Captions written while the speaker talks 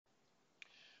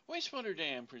WasteWater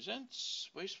Dam presents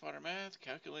wastewater math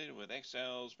calculated with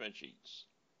Excel spreadsheets.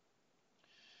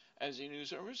 As a new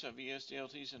service of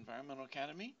ESDLT's Environmental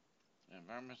Academy,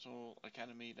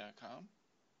 environmentalacademy.com.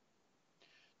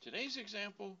 Today's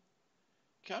example,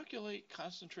 calculate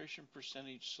concentration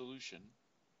percentage solution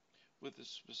with the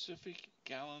specific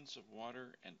gallons of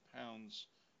water and pounds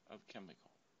of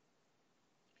chemical.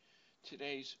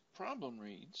 Today's problem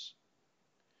reads,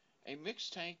 a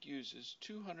mixed tank uses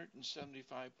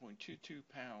 275.22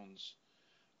 pounds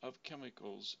of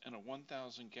chemicals in a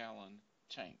 1,000 gallon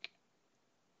tank.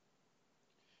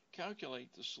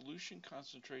 Calculate the solution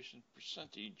concentration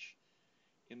percentage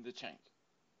in the tank.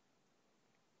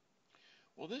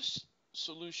 Well, this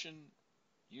solution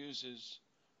uses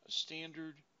a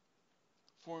standard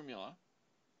formula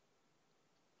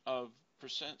of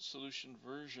percent solution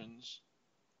versions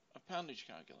of poundage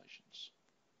calculations.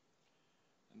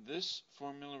 And this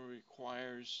formula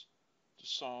requires to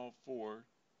solve for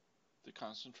the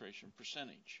concentration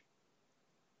percentage.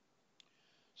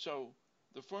 So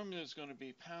the formula is going to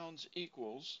be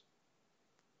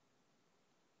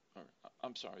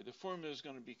the formula is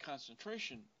going to be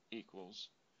concentration equals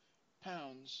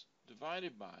pounds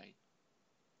divided by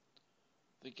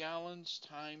the gallons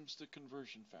times the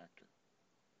conversion factor.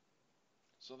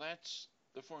 So that's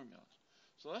the formula.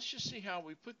 So let's just see how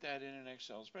we put that in an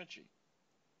Excel spreadsheet.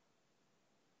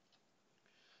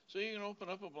 So you can open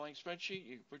up a blank spreadsheet,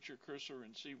 you can put your cursor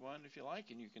in C1 if you like,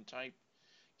 and you can type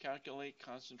calculate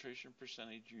concentration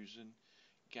percentage using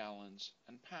gallons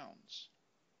and pounds.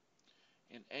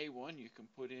 In A1 you can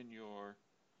put in your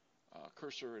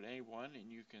cursor at A1 and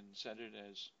you can set it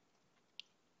as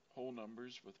whole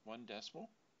numbers with 1 decimal,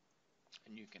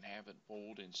 and you can have it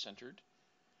bold and centered.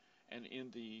 And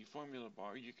in the formula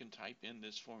bar you can type in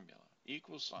this formula,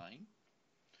 equal sign,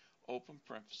 open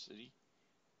parenthesis,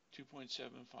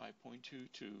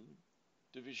 2.75.22,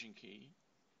 division key,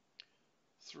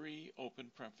 3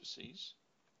 open parentheses,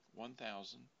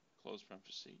 1,000, close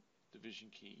parenthesis, division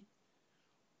key,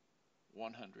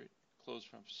 100, close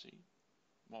parenthesis,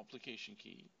 multiplication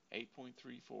key,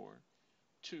 8.34,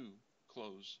 2,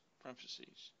 close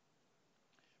parentheses.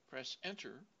 Press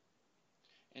enter,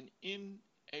 and in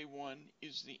A1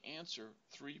 is the answer,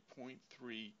 3.3%.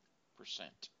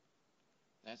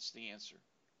 That's the answer.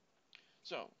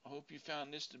 So, I hope you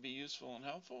found this to be useful and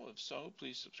helpful. If so,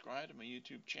 please subscribe to my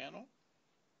YouTube channel.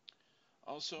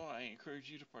 Also, I encourage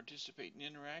you to participate and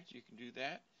interact. You can do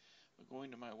that by going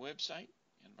to my website,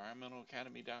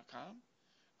 environmentalacademy.com.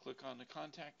 Click on the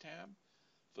Contact tab,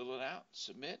 fill it out,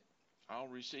 submit. I'll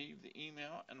receive the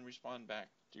email and respond back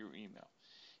to your email.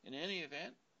 In any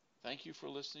event, thank you for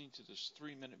listening to this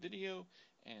 3-minute video,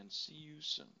 and see you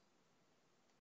soon.